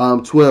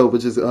Pac-12,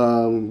 which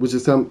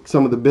is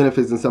some of the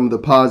benefits and some of the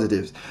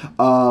positives.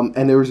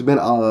 And there's been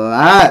a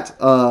lot,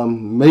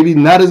 maybe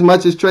not as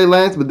much as Trey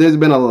Lance, but there's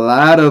been a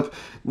lot of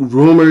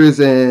rumors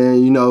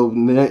and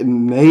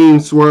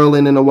names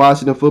swirling in the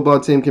Washington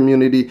football team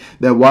community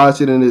that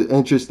Washington is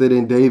interested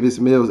in Davis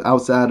Mills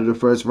outside of the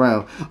first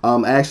round.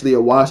 Actually, a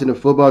Washington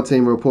football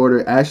team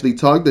reporter actually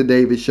talked to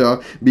David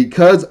Shaw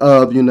because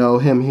of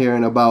him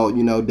hearing about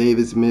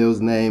Davis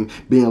Mills' name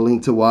being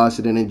linked to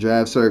Washington in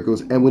draft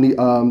circles. And when he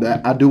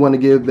I do want to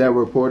give that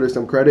reporter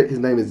some credit. His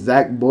name is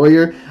Zach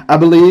Boyer, I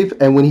believe.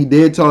 And when he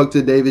did talk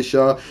to David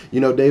Shaw,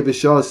 David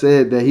Shaw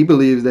said that he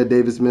believes that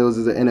Davis Mills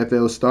is an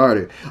NFL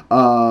starter.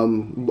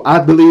 I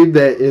believe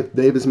that if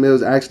Davis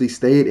Mills actually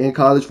stayed in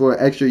college for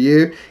an extra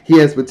year, he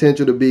had the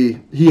potential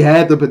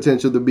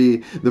to be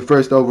the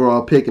first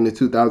overall pick in the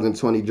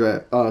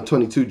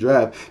 2022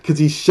 draft, because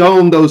he's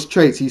shown those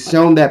traits. He's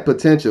shown that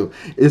potential.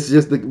 It's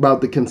just about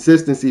the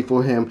consistency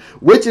for him,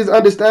 which is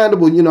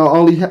understandable,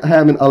 only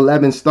having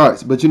 11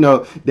 starts. But,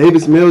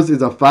 Davis Mills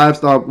was a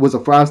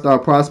five-star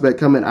prospect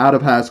coming out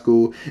of high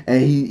school,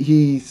 and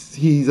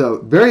he's a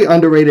very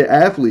underrated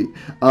athlete.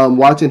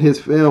 Watching his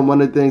film,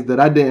 one of the things that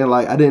I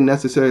didn't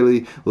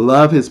necessarily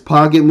love his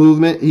pocket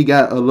movement. He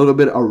got a little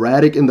bit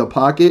erratic in the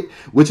pocket,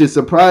 which is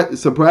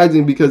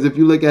surprising, because if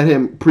you look at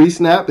him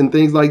pre-snap and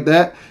things like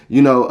that,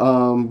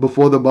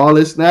 before the ball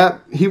is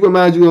snapped, he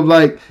reminds you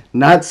of,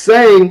 not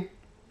saying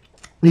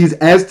he's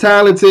as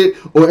talented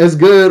or as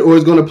good or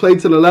is going to play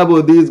to the level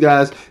of these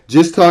guys,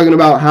 just talking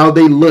about how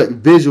they look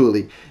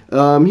visually.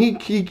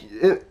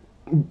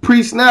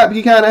 Pre-snap,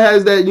 he kind of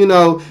has that,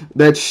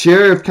 that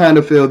sheriff kind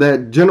of feel,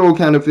 that general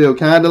kind of feel,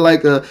 kind of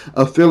like a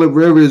Phillip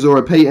Rivers or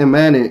a Peyton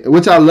Manning,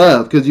 which I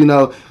love, because,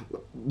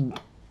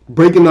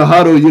 breaking the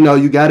huddle,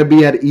 you got to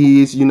be at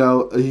ease.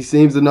 He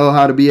seems to know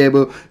how to be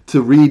able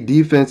to read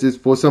defenses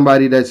for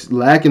somebody that's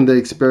lacking the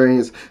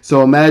experience.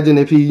 So imagine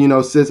if he,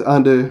 sits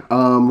under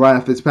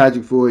Ryan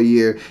Fitzpatrick for a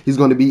year. He's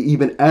going to be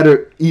even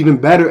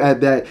better at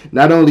that.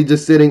 Not only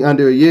just sitting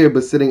under a year,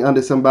 but sitting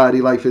under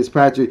somebody like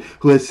Fitzpatrick,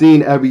 who has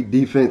seen every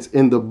defense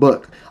in the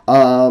book.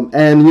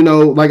 And,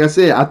 like I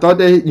said, I thought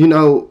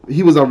that,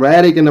 he was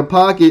erratic in the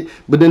pocket,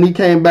 but then he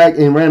came back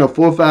and ran a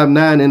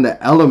 4.59 in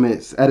the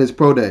elements at his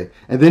pro day.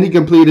 And then he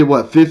completed,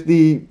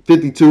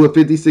 52 or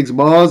 56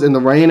 balls in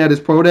the rain at his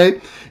pro day.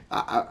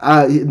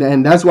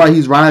 And that's why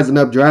he's rising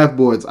up draft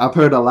boards. I've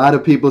heard a lot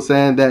of people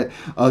saying that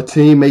a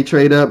team may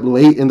trade up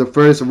late in the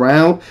first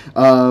round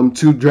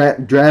to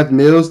draft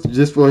Mills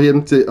just for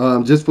them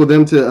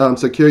to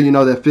secure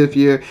that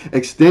 5-year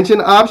extension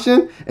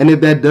option. And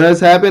if that does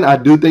happen, I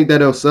do think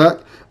that'll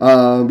suck.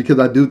 Because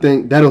I do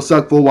think that'll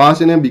suck for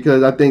Washington,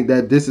 because I think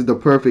that this is the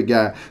perfect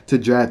guy to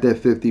draft at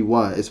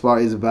 51 as far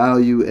as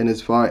value and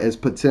as far as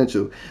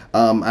potential.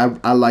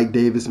 I like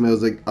Davis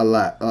Mills a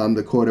lot,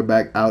 the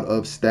quarterback out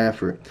of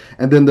Stanford.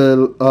 And then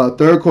the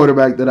third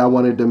quarterback that I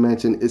wanted to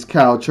mention is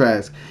Kyle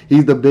Trask.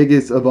 He's the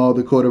biggest of all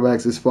the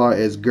quarterbacks as far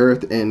as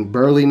girth and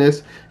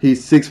burliness.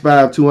 He's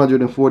 6'5",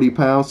 240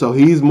 pounds, so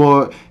he's the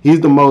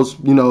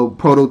most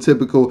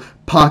prototypical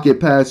pocket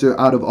passer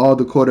out of all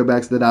the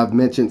quarterbacks that I've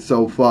mentioned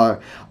so far.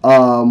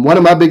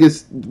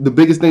 The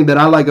biggest thing that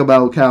I like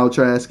about Kyle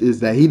Trask is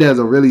that he has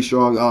a really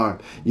strong arm.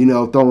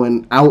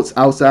 Throwing outs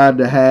outside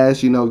the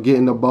hash,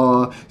 getting the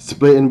ball,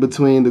 splitting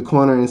between the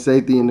corner and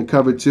safety and the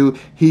cover two.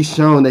 He's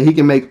shown that he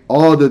can make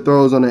all the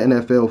throws on the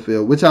NFL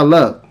field, which I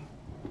love.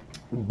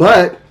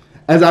 But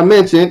as I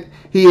mentioned,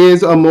 he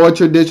is a more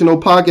traditional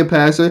pocket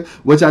passer,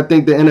 which I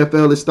think the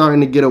NFL is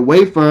starting to get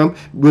away from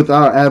with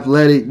our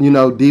athletic,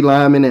 D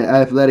linemen and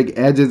athletic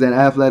edges and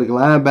athletic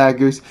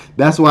linebackers.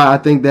 That's why I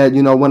think that,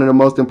 one of the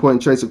most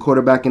important traits a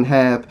quarterback can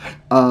have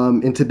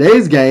in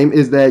today's game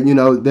is that,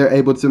 they're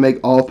able to make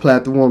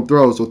off-platform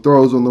throws or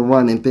throws on the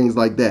run and things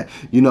like that.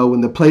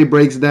 When the play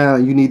breaks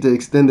down, you need to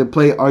extend the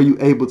play. Are you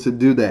able to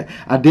do that?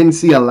 I didn't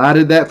see a lot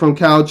of that from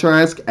Kyle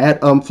Trask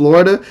at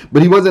Florida,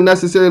 but he wasn't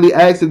necessarily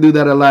asked to do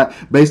that a lot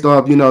based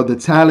off, the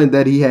talent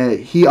that he had.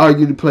 He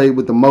arguably played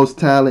with the most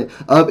talent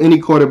of any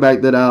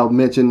quarterback that I'll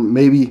mention.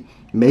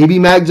 Maybe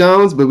Mac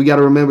Jones, but we got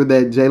to remember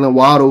that Jalen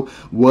Waddle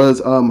was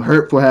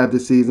hurt for half the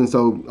season.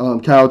 So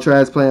Kyle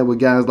Trask playing with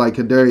guys like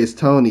Kadarius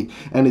Toney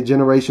and the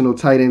generational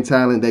tight end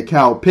talent that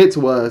Kyle Pitts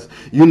was,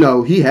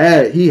 he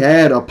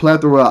had a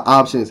plethora of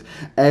options.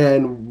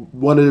 And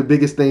one of the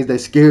biggest things that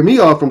scared me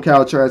off from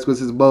Kyle Trask was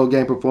his bowl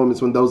game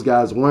performance when those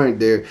guys weren't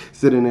there,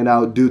 sitting it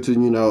out due to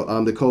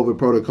the COVID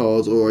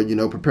protocols or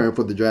preparing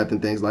for the draft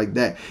and things like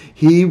that.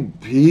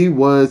 He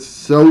was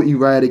so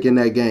erratic in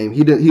that game.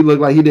 He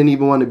looked like he didn't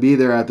even want to be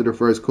there after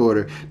the first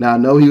quarter. Now I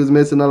know he was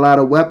missing a lot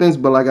of weapons,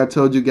 but like I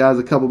told you guys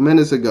a couple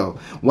minutes ago,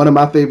 one of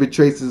my favorite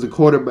traits as a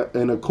quarterback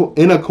in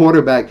a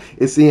quarterback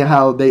is seeing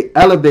how they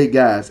elevate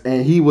guys,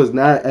 and he was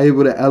not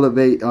able to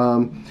elevate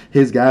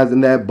his guys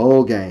in that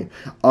bowl game.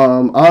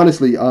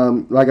 Honestly,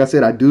 like I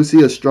said, I do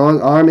see a strong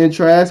arm in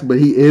Trask, but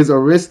he is a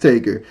risk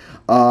taker.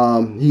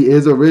 He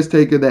is a risk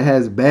taker that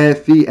has bad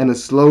feet and a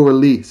slow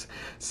release.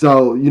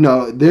 So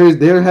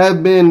there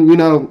have been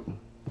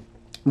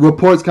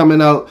reports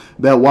coming out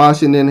that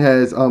Washington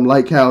has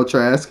like Kyle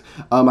Trask.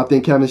 I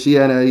think Kevin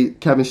Sheehan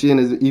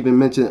has even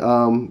mentioned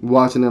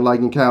Washington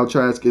liking Kyle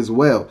Trask as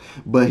well.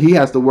 But he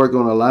has to work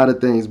on a lot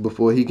of things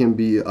before he can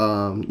be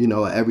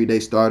an everyday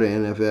starter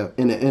in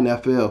the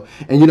NFL.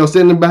 And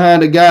sitting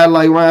behind a guy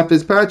like Ryan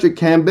Fitzpatrick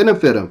can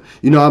benefit him.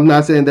 I'm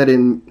not saying that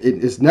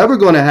it's never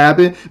going to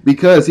happen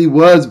because he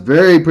was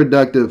very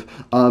productive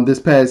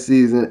this past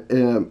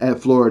season at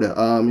Florida.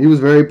 He was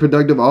very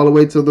productive all the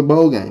way to the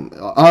bowl game.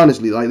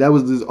 Honestly, like that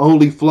was his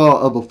only flaw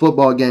of a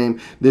football game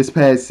this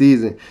past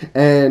season,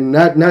 and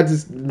not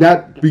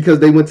because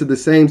they went to the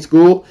same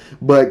school,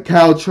 but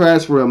Kyle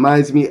Trask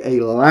reminds me a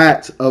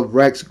lot of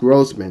Rex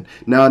Grossman.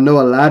 Now I know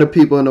a lot of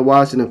people in the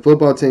Washington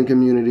football team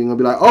community are gonna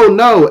be like, oh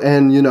no,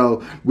 and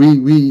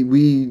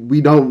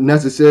we don't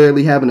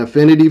necessarily have an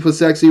affinity for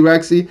Sexy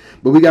Rexy,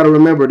 but we got to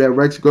remember that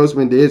Rex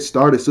Grossman did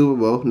start a Super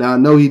Bowl. Now I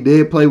know he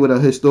did play with a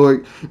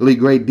historically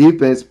great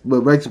defense,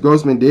 but Rex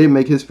Grossman did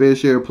make his fair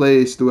share of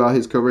plays throughout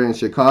his career in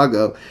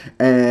Chicago.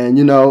 And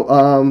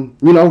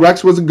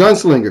Rex was a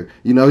gunslinger.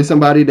 He's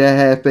somebody that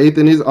had faith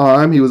in his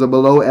arm. He was a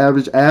below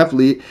average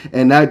athlete,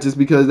 and not just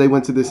because they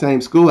went to the same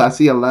school. I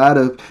see a lot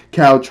of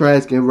Kyle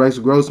Trask and Rex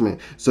Grossman.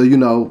 So are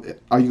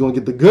you gonna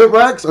get the good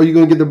Rex or are you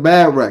gonna get the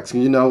bad Rex?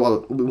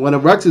 One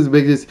of Rex's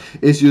biggest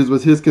issues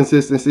was his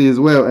consistency as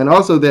well, and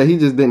also that he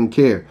just didn't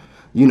care.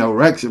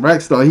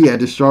 Rex thought he had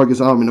the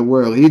strongest arm in the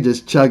world. He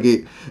just chug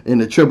it in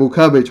the triple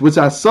coverage, which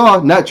I saw,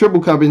 not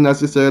triple coverage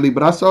necessarily,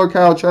 but I saw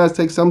Kyle Trask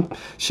take some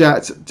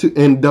shots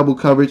in double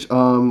coverage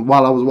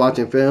while I was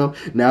watching film.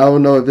 Now, I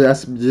don't know if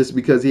that's just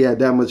because he had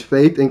that much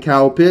faith in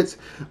Kyle Pitts,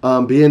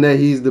 being that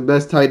he's the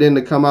best tight end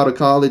to come out of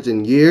college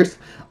in years,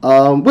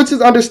 which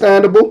is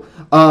understandable.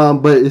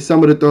 But it's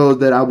some of the throws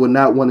that I would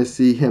not want to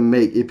see him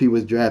make if he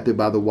was drafted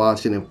by the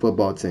Washington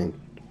football team.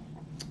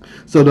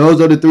 So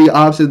those are the three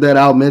options that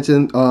I'll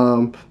mention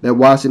that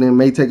Washington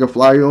may take a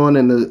flyer on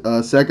in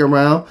the second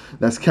round.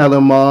 That's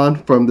Kellen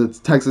Mond from the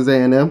Texas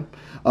A&M,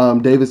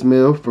 Davis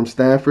Mills from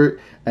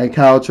Stanford, and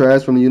Kyle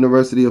Trask from the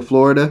University of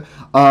Florida.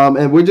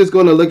 And we're just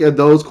going to look at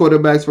those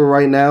quarterbacks for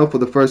right now for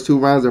the first two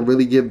rounds and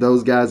really give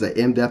those guys an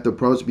in-depth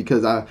approach,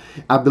 because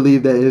I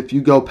believe that if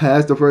you go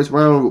past the first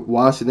round,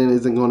 Washington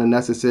isn't going to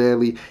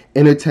necessarily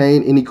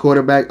entertain any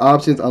quarterback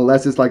options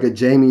unless it's like a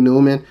Jamie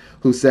Newman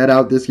who sat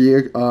out this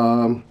year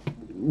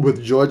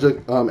with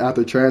Georgia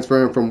after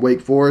transferring from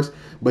Wake Forest,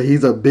 but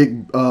he's a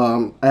big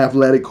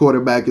athletic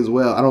quarterback as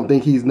well. I don't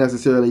think he's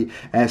necessarily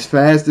as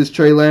fast as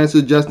Trey Lance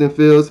or Justin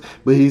Fields,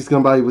 but he's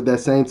somebody with that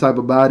same type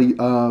of body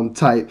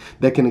type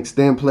that can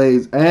extend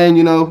plays, and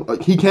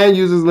he can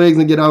use his legs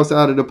and get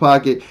outside of the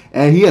pocket,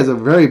 and he has a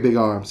very big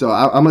arm. So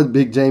I'm a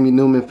big Jamie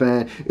Newman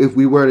fan if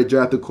we were to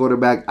draft a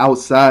quarterback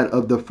outside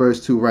of the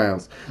first two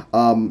rounds.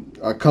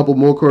 A couple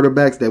more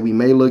quarterbacks that we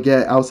may look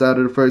at outside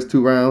of the first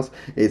two rounds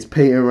is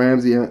Peyton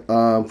Ramsey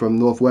from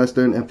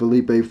Northwestern and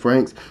Felipe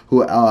Franks,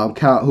 who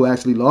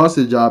actually lost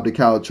his job to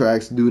Kyle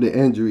Trask due to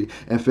injury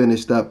and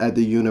finished up at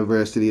the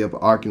University of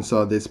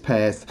Arkansas this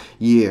past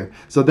year.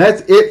 So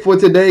that's it for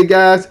today,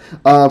 guys.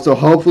 So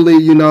hopefully,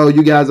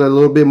 you guys are a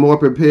little bit more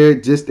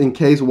prepared just in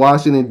case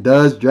Washington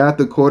does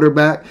draft a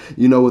quarterback,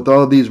 with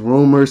all these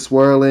rumors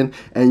swirling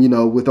and,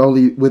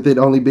 with it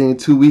only being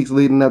 2 weeks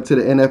leading up to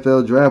the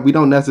NFL draft, we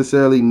don't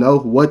necessarily know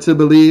what to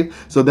believe.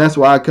 So that's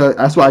why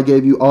I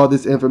gave you all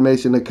this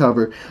information to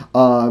cover.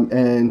 And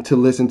and to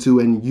listen to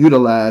and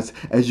utilize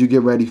as you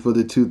get ready for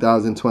the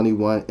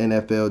 2021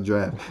 NFL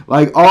Draft.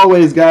 Like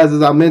always, guys,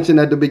 as I mentioned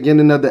at the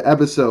beginning of the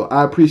episode,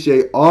 I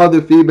appreciate all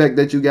the feedback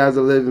that you guys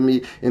are leaving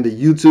me in the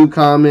YouTube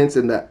comments,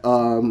 in the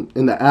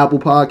Apple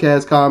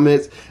Podcast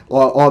comments,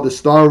 or all the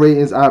star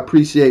ratings. I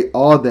appreciate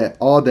all that.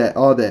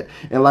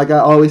 And like I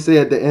always say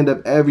at the end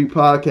of every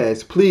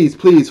podcast,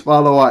 please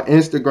follow our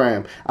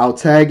Instagram. I'll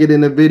tag it in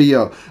the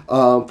video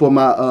for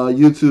my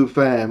YouTube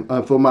fam,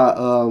 for my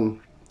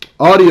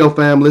audio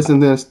fam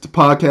listening to this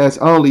podcast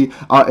only.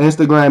 Our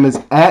Instagram is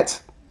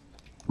at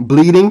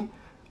bleeding.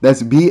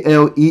 That's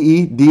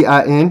BLEEDING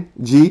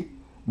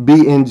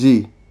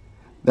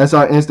That's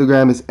our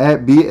Instagram is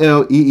at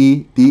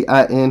BLEEDING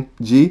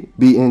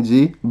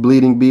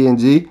bleeding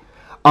BNG.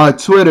 Our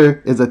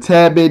Twitter is a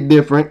tad bit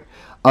different.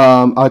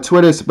 Our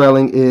Twitter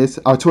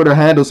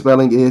handle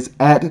spelling is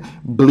at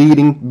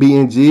bleeding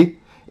BNG.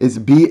 It's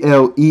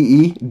BLEEDIN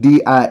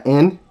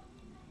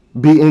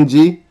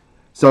BNG.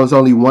 So it's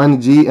only one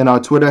G in our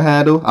Twitter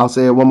handle. I'll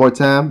say it one more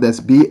time. That's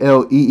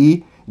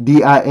BLEEDIN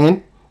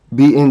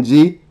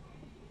BNG.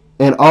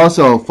 And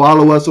also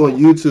follow us on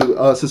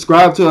YouTube.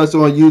 Subscribe to us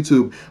on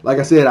YouTube. Like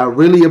I said, I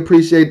really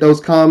appreciate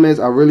those comments.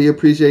 I really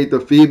appreciate the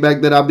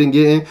feedback that I've been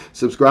getting.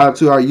 Subscribe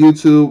to our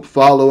YouTube.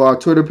 Follow our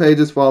Twitter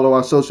pages. Follow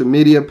our social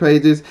media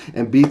pages.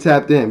 And be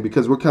tapped in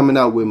because we're coming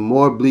out with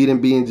more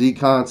Bleeding BNG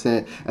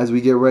content as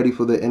we get ready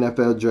for the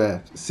NFL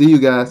Draft. See you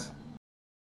guys.